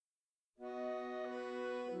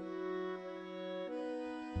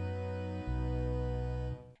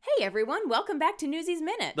everyone, welcome back to Newsies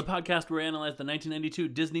Minute. The podcast where we analyze the 1992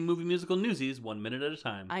 Disney movie musical Newsies 1 minute at a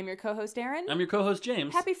time. I'm your co-host, Erin. I'm your co-host,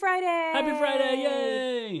 James. Happy Friday! Happy Friday,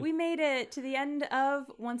 yay! We made it to the end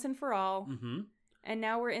of Once and For All. Mm-hmm. And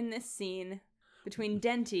now we're in this scene between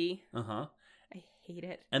Denty. Uh-huh. I hate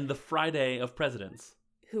it. And the Friday of Presidents.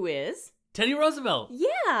 Who is? Teddy Roosevelt.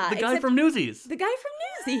 Yeah! The guy from Newsies. The guy from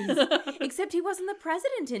Newsies. Except he wasn't the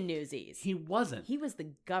president in Newsies. He wasn't. He was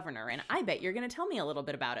the governor, and I bet you're going to tell me a little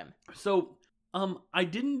bit about him. So, I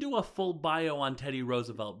didn't do a full bio on Teddy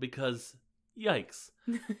Roosevelt because, yikes.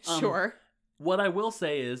 Sure. What I will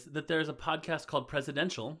say is that there's a podcast called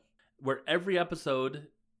Presidential where every episode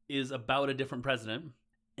is about a different president.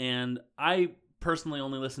 And I personally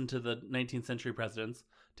only listen to the 19th century presidents,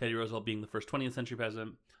 Teddy Roosevelt being the first 20th century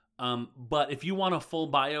president. But if you want a full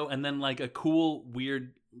bio and then like a cool,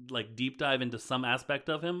 weird, like deep dive into some aspect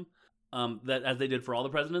of him, that as they did for all the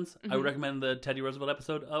presidents, I would recommend the Teddy Roosevelt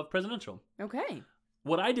episode of Presidential. Okay.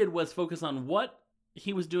 What I did was focus on what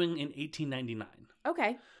he was doing in 1899.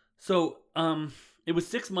 Okay. So, it was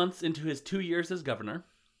 6 months into his 2 years as governor.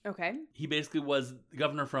 Okay. He basically was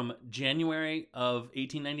governor from January of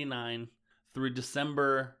 1899 through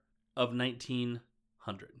December of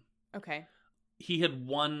 1900. Okay. He had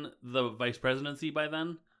won the vice presidency by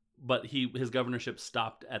then, but his governorship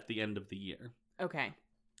stopped at the end of the year. Okay.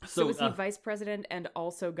 So was he vice president and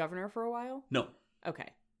also governor for a while? No. Okay.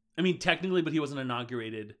 I mean, technically, but he wasn't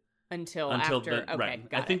inaugurated until after. Okay, right.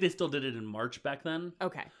 Got I think they still did it in March back then.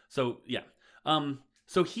 Okay. So yeah.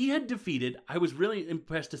 So he had defeated. I was really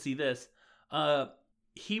impressed to see this.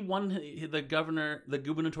 He won the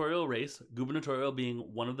gubernatorial race. Gubernatorial being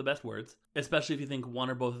one of the best words, especially if you think one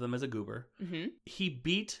or both of them as a goober. Mm-hmm. He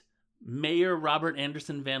beat Mayor Robert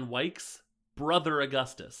Anderson Van Wyck's brother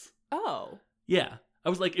Augustus. Oh. Yeah. It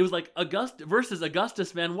was like Augustus versus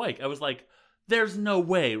Augustus Van Wyck. I was like, there's no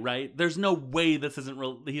way, right? There's no way this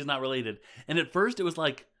isn't he's not related. And at first it was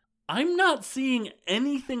like, I'm not seeing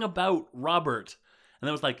anything about Robert. And then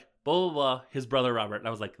it was like, blah, blah, blah, his brother Robert. And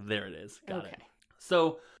I was like, there it is. Got it.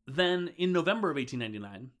 So then in November of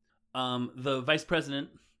 1899, the vice president,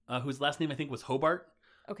 whose last name I think was Hobart,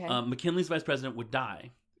 okay, McKinley's vice president would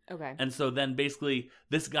die. Okay. And so then basically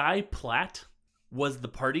this guy, Platt, was the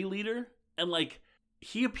party leader. And like,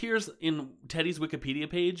 he appears in Teddy's Wikipedia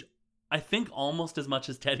page, I think almost as much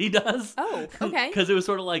as Teddy does. Oh, okay. Because it was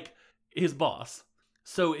sort of like his boss.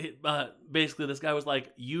 So basically this guy was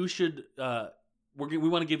like, you should, we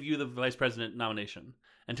want to give you the vice president nomination.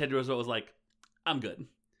 And Teddy Roosevelt was like, I'm good.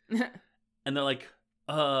 And they're like,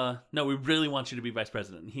 no, we really want you to be vice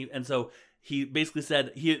president. And so he basically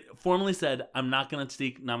said, he formally said, I'm not going to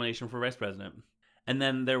seek nomination for vice president. And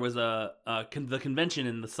then there was the convention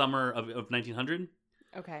in the summer of 1900.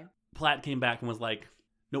 Okay. Platt came back and was like,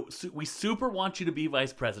 no, we super want you to be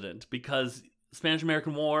vice president because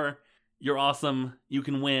Spanish-American War, you're awesome, you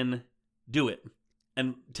can win, do it.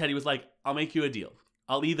 And Teddy was like, I'll make you a deal.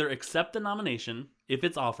 I'll either accept the nomination if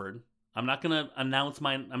it's offered. I'm not going to announce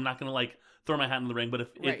I'm not going to like throw my hat in the ring,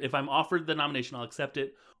 but if I'm offered the nomination, I'll accept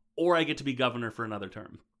it, or I get to be governor for another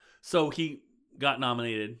term. So he got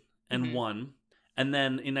nominated and won. And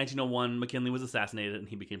then in 1901, McKinley was assassinated and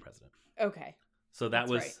he became president. Okay. So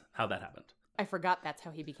that's how that happened. I forgot that's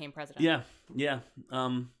how he became president. Yeah.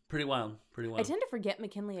 Pretty wild. I tend to forget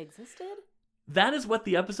McKinley existed. That is what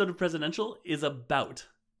the episode of Presidential is about.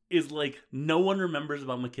 Is like, no one remembers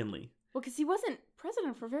about McKinley. Well, because he wasn't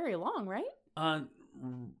president for very long, right?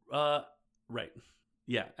 Right.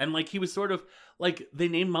 Yeah. And like, he was sort of, like, they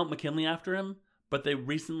named Mount McKinley after him, but they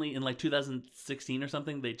recently, in like 2016 or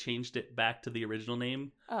something, they changed it back to the original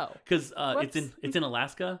name. Oh. Because it's in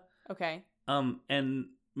Alaska. Okay. And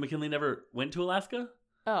McKinley never went to Alaska.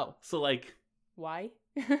 Oh. So like, why?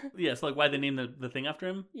 Yeah, so like why they named the thing after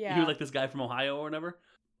him. Yeah. He was like this guy from Ohio or whatever.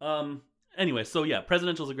 Anyway, so yeah,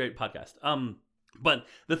 Presidential is a great podcast. But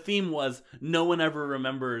the theme was no one ever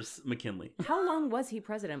remembers McKinley. How long was he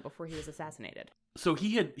president before he was assassinated? So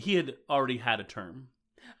he had already had a term.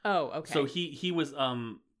 Oh, okay. So he was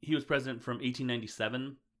president from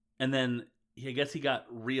 1897, and then I guess he got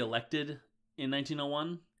reelected in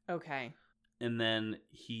 1901. Okay. And then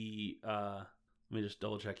he let me just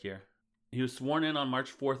double check here. He was sworn in on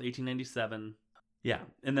March 4th, 1897. Yeah,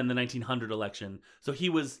 and then the 1900 election. So he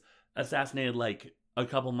was assassinated like a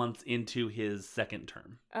couple months into his second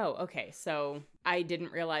term. Oh, okay. So I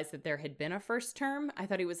didn't realize that there had been a first term. I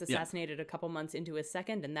thought he was assassinated a couple months into his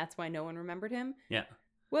second, and that's why no one remembered him. Yeah.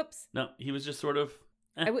 Whoops. No, he was just sort of...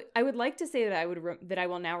 I would like to say that that I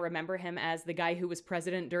will now remember him as the guy who was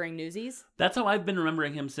president during Newsies. That's how I've been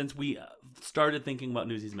remembering him since we started thinking about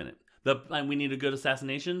Newsies Minute. We need a good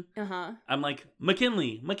assassination. Uh-huh. I'm like,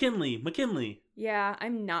 McKinley. Yeah,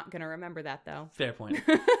 I'm not going to remember that, though. Fair point.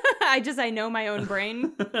 I know my own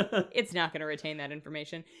brain. It's not going to retain that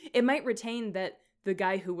information. It might retain that the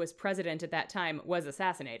guy who was president at that time was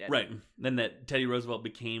assassinated. Right. Then that Teddy Roosevelt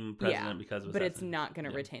became president because of but it's not going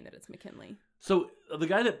to retain that it's McKinley. So the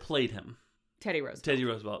guy that played him, Teddy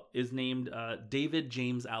Roosevelt, is named David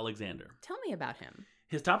James Alexander. Tell me about him.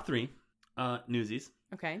 His top 3, Newsies.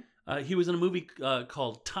 Okay. He was in a movie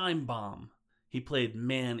called Time Bomb. He played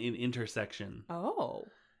Man in Intersection. Oh.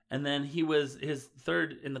 And then his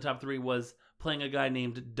third in the top 3 was playing a guy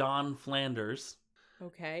named Don Flanders.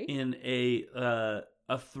 Okay. In a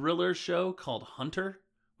thriller show called Hunter,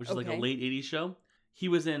 which is like a late 80s show. He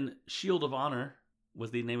was in Shield of Honor,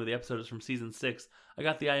 was the name of the episode. It's from season 6. I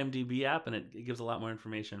got the IMDb app, and it gives a lot more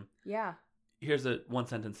information. Yeah. Here's a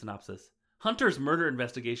one-sentence synopsis. Hunter's murder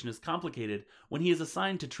investigation is complicated when he is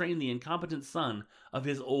assigned to train the incompetent son of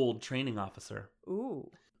his old training officer. Ooh.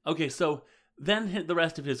 Okay, so then the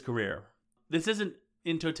rest of his career. This isn't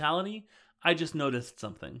in totality. I just noticed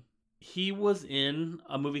something. He was in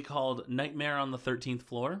a movie called Nightmare on the 13th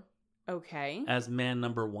Floor. Okay. As man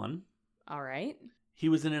number 1. All right. He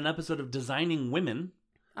was in an episode of Designing Women.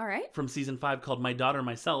 All right. From season 5 called My Daughter,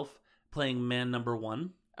 Myself, playing man number 1.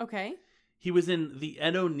 Okay. He was in the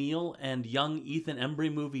Ed O'Neill and young Ethan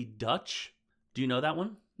Embry movie Dutch. Do you know that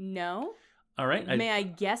one? No. All right. May I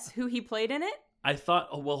guess who he played in it? I thought,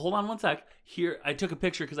 hold on one sec. Here, I took a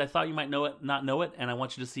picture because I thought you might not know it, and I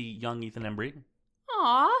want you to see young Ethan Embry.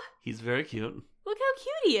 Aw. He's very cute. Look how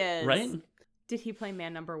cute he is. Right? Did he play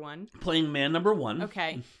man number 1? Playing man number 1.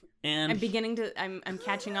 Okay. And I'm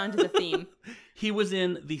catching on to the theme. He was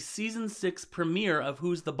in the season 6 premiere of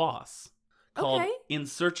Who's the Boss, called In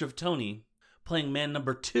Search of Tony, playing man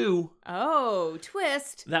number 2. Oh,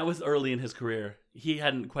 twist. That was early in his career. He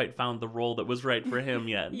hadn't quite found the role that was right for him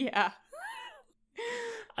yet. Yeah.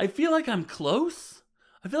 I feel like I'm close.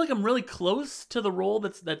 I feel like I'm really close to the role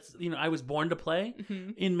that's I was born to play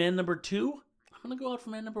in man number 2. I'm going to go out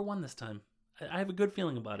for man number 1 this time. I have a good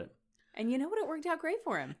feeling about it. And you know what? It worked out great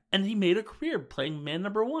for him. And he made a career playing man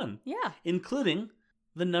number 1. Yeah. Including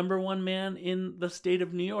the number 1 man in the state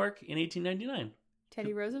of New York in 1899.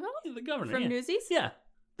 Teddy Roosevelt? The governor. From Newsies? Yeah.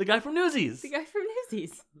 The guy from Newsies. The guy from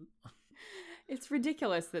Newsies. It's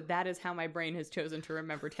ridiculous that is how my brain has chosen to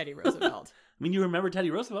remember Teddy Roosevelt. I mean, you remember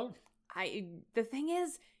Teddy Roosevelt. The thing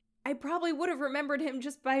is, I probably would have remembered him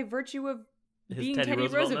just by virtue of being Teddy Teddy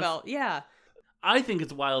Roosevelt. Yeah. I think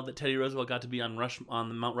it's wild that Teddy Roosevelt got to be on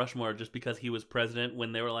the Mount Rushmore just because he was president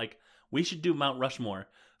when they were like, we should do Mount Rushmore.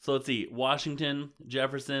 So let's see, Washington,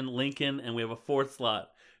 Jefferson, Lincoln, and we have a 4th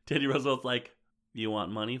slot. Teddy Roosevelt's like, you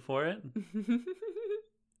want money for it?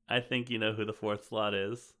 I think you know who the 4th slot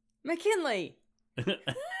is. McKinley.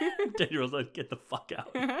 Teddy Roosevelt, get the fuck out.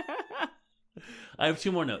 I have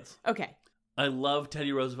 2 more notes. Okay. I love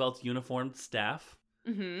Teddy Roosevelt's uniformed staff.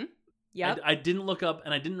 Mm-hmm. Yeah. I didn't look up,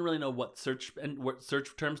 and I didn't really know what search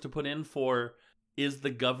terms to put in for. Is the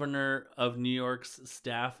governor of New York's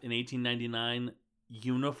staff in 1899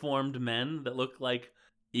 uniformed men that look like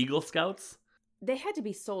Eagle Scouts? They had to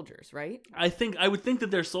be soldiers, right? I would think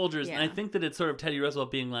that they're soldiers, Yeah. and I think that it's sort of Teddy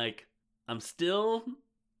Roosevelt being like, I'm still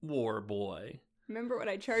war boy. Remember when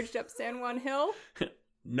I charged up San Juan Hill?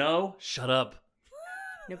 No, shut up.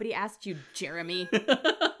 Nobody asked you, Jeremy.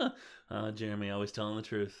 Jeremy always telling the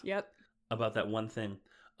truth. Yep. About that one thing.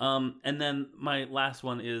 And then my last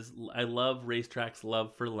one is I love Racetrack's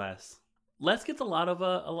love for Les. Les gets a lot of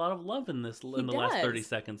love in this in the last 30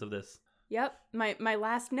 seconds of this. Yep. My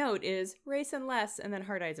last note is race and Les and then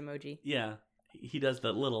heart eyes emoji. Yeah. He does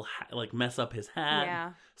the little mess up his hat.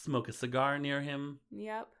 Yeah. Smoke a cigar near him.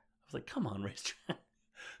 Yep. I was like, come on, Racetrack.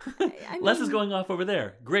 I mean, Les is going off over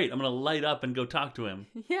there. Great. I'm going to light up and go talk to him.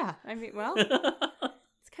 Yeah. I mean, well,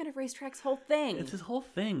 it's kind of Racetrack's whole thing. It's his whole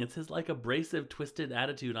thing. It's his abrasive, twisted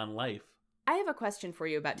attitude on life. I have a question for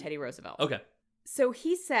you about Teddy Roosevelt. Okay. So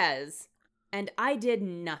he says, and I did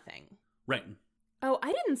nothing. Right. Oh,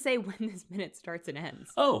 I didn't say when this minute starts and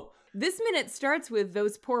ends. Oh. This minute starts with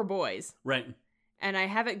those poor boys. Right. And I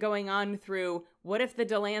have it going on through, what if the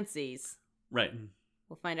Delanceys? Right.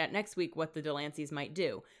 We'll find out next week what the Delanceys might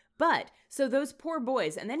do. But, so those poor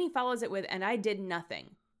boys, and then he follows it with, and I did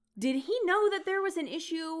nothing. Did he know that there was an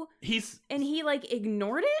issue? And he,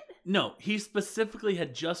 ignored it? No, he specifically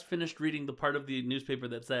had just finished reading the part of the newspaper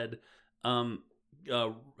that said,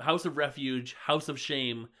 House of Refuge, House of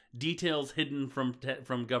Shame, details hidden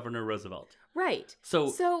from Governor Roosevelt. Right.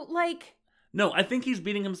 So No, I think he's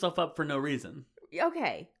beating himself up for no reason.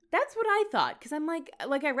 Okay. That's what I thought, because I'm I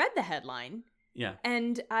read the headline. Yeah.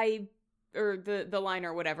 And I or the line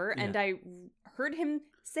or whatever, and I heard him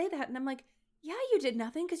say that, and I'm like, yeah, you did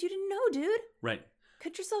nothing because you didn't know, dude. Right.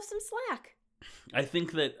 Cut yourself some slack. I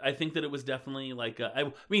think that it was definitely like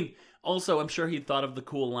I mean, also I'm sure he thought of the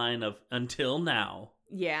cool line of "until now."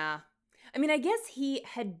 Yeah, I mean, I guess he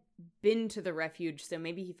had been to the refuge, so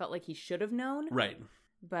maybe he felt like he should have known. Right.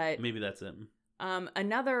 But maybe that's it.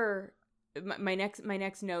 Another my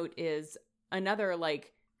next note is another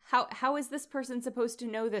like how is this person supposed to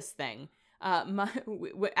know this thing?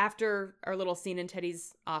 After our little scene in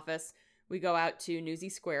Teddy's office, we go out to Newsy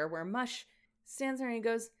Square where Mush stands there and he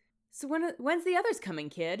goes, "So when's the others coming,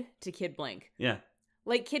 kid?" To Kid Blink. Yeah.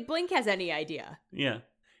 Like Kid Blink has any idea. Yeah.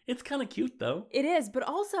 It's kind of cute though. It is, but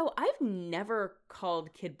also I've never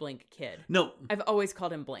called Kid Blink Kid. No. I've always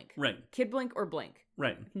called him Blink. Right. Kid Blink or Blink.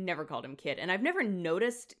 Right. Never called him Kid. And I've never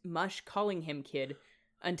noticed Mush calling him Kid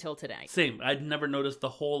until today. Same. I'd never noticed the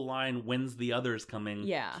whole line, "When's the others coming,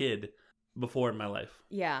 kid," before in my life.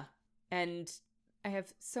 Yeah. And I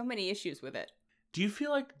have so many issues with it. Do you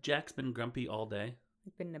feel like Jack's been grumpy all day?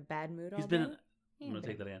 He's been in a bad mood all day? I'm going to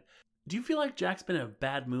take that again. Do you feel like Jack's been in a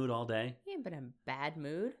bad mood all day? He ain't been in a bad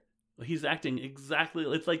mood. He's acting exactly...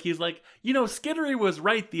 It's like he's like, Skittery was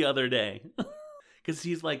right the other day. Because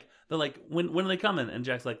he's like, they're like, when are they coming? And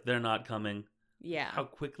Jack's like, they're not coming. Yeah. How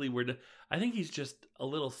quickly I think he's just a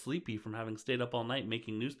little sleepy from having stayed up all night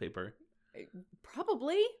making newspaper.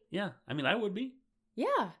 Probably. Yeah. I mean, I would be.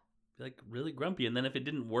 Yeah. Like, really grumpy. And then if it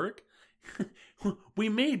didn't work, we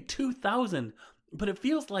made 2,000, but it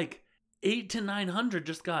feels like 800 to 900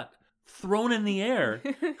 just got thrown in the air.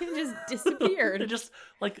 It just disappeared.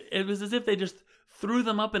 It was as if they just threw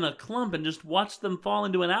them up in a clump and just watched them fall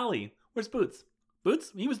into an alley. Where's Boots?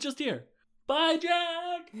 Boots? He was just here. Bye,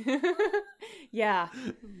 Jack! Yeah.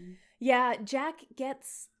 Yeah, Jack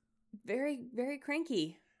gets very, very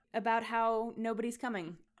cranky about how nobody's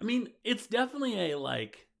coming. I mean, it's definitely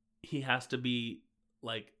he has to be,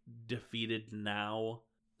 defeated now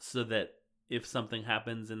so that if something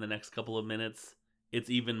happens in the next couple of minutes, it's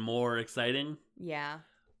even more exciting. Yeah.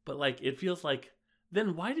 But, it feels like,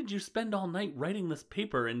 then why did you spend all night writing this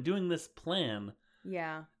paper and doing this plan?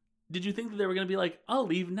 Yeah. Did you think that they were going to be like, I'll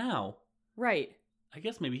leave now? Right. I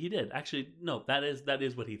guess maybe he did. Actually, no, that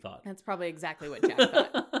is what he thought. That's probably exactly what Jack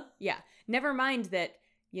thought. Yeah. Never mind that,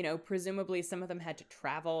 presumably some of them had to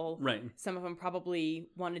travel. Right. Some of them probably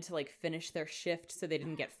wanted to, finish their shift so they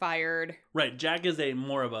didn't get fired. Right. Jack is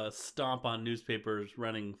more of a stomp on newspapers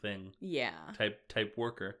running thing. Yeah. Type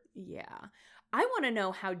worker. Yeah. I want to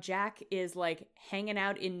know how Jack is, hanging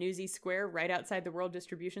out in Newsy Square right outside the World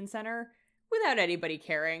Distribution Center without anybody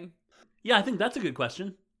caring. Yeah, I think that's a good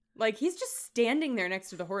question. He's just standing there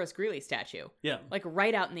next to the Horace Greeley statue. Yeah.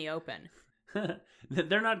 Right out in the open.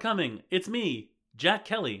 They're not coming. It's me, Jack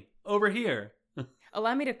Kelly, over here.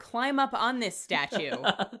 Allow me to climb up on this statue.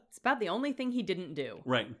 It's about the only thing he didn't do.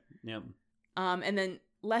 Right. Yeah. And then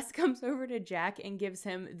Les comes over to Jack and gives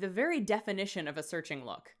him the very definition of a searching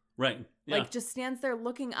look. Right. Yeah. Just stands there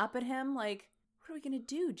looking up at him like, what are we going to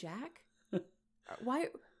do, Jack? Why?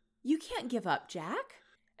 You can't give up, Jack.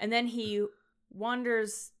 And then he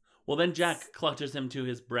wanders. Well, then Jack clutches him to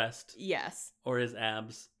his breast. Yes. Or his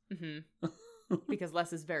abs. Mm-hmm. Because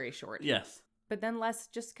Les is very short. Yes. But then Les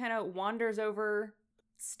just kind of wanders over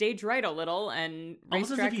stage right a little and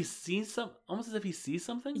almost as if he sees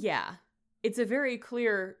something. Yeah. It's a very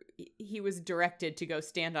clear he was directed to go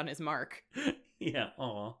stand on his mark. Yeah.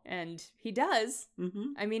 Aw. And he does.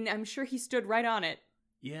 Mm-hmm. I mean, I'm sure he stood right on it.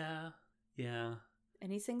 Yeah. Yeah.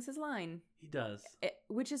 And he sings his line. He does.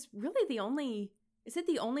 Which is really the only... Is it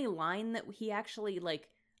the only line that he actually,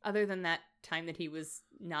 other than that time that he was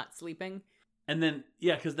not sleeping? And then,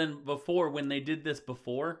 yeah, because then before, when they did this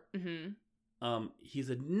before, mm-hmm. He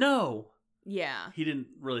said, no! Yeah. He didn't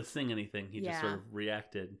really sing anything. He just sort of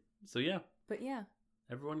reacted. So, yeah. But, yeah.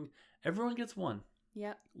 Everyone gets one.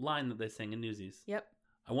 Yep. Line that they sing in Newsies. Yep.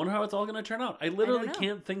 I wonder how it's all going to turn out. I literally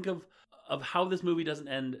can't think of how this movie doesn't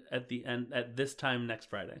end at this time next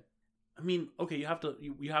Friday. I mean, okay,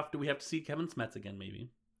 we have to see Kevin Smets again,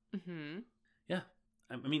 maybe. Mm-hmm. Yeah.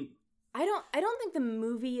 I mean, I don't think the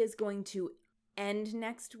movie is going to end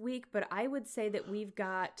next week, but I would say that we've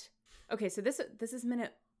got... Okay, so this is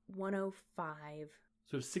minute 105.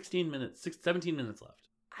 So 17 minutes left.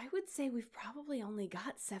 I would say we've probably only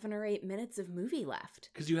got 7 or 8 minutes of movie left.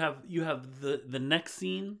 Because you have the next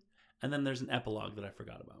scene, and then there's an epilogue that I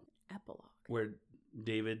forgot about. Epilogue. Where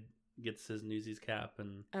David gets his Newsies cap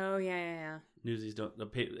and... Oh, yeah. Newsies don't...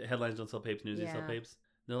 headlines don't sell papes, Newsies sell papes.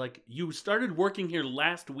 They're like, you started working here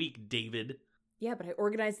last week, David. Yeah, but I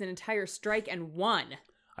organized an entire strike and won.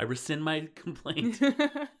 I rescind my complaint.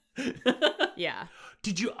 Yeah.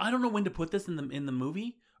 Did you? I don't know when to put this in the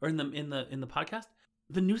movie or in the podcast.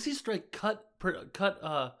 The Newsies strike cut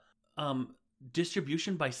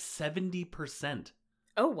distribution by 70%.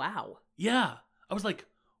 Oh wow. Yeah, I was like,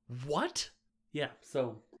 what? Yeah,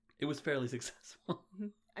 so it was fairly successful.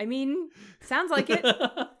 I mean, sounds like it.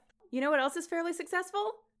 You know what else is fairly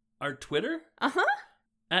successful? Our Twitter? Uh-huh.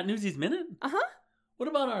 At Newsies Minute? Uh-huh. What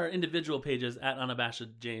about our individual pages at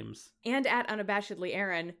Unabashed James? And at Unabashedly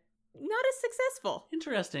Aaron? Not as successful.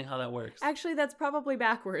 Interesting how that works. Actually, that's probably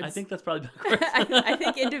backwards. I think that's probably backwards. I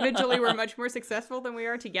think individually we're much more successful than we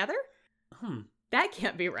are together. That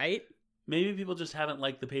can't be right. Maybe people just haven't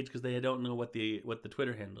liked the page because they don't know what the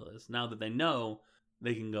Twitter handle is. Now that they know,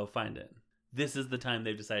 they can go find it. This is the time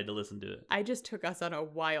they've decided to listen to it. I just took us on a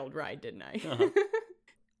wild ride, didn't I? Uh-huh.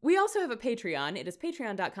 We also have a Patreon. It is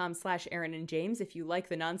patreon.com/Aaron and James if you like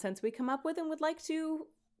the nonsense we come up with and would like to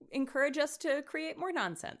encourage us to create more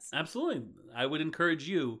nonsense. Absolutely. I would encourage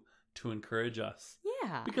you to encourage us.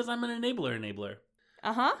 Yeah. Because I'm an enabler.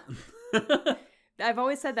 Uh-huh. I've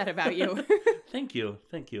always said that about you. Thank you.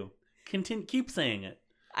 Keep saying it.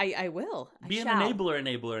 I will. Be an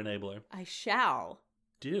enabler. I shall.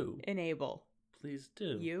 Do. Enable. Please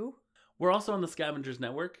do. You? We're also on the Scavengers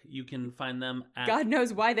Network. You can find them at... God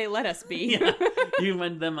knows why they let us be. Yeah. You can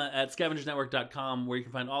find them at scavengersnetwork.com, where you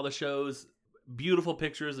can find all the shows, beautiful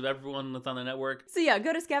pictures of everyone that's on the network. So yeah,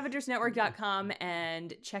 go to scavengersnetwork.com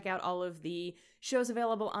and check out all of the shows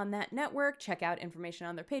available on that network. Check out information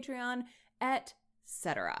on their Patreon,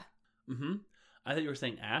 etc. Mm-hmm. I thought you were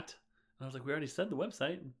saying at. I was like, we already said the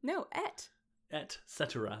website. No, et.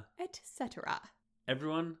 Etc. Etc.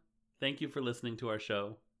 Everyone, thank you for listening to our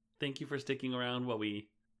show. Thank you for sticking around while we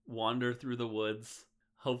wander through the woods,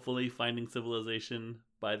 hopefully finding civilization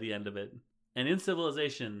by the end of it. And in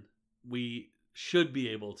civilization, we should be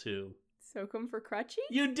able to... Soak 'em for crutchy?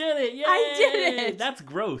 You did it! Yay! I did it! That's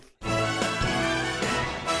growth.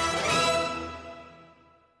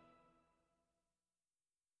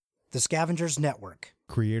 The Scavengers Network.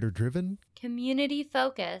 Creator-driven.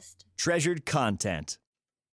 Community-focused. Treasured content.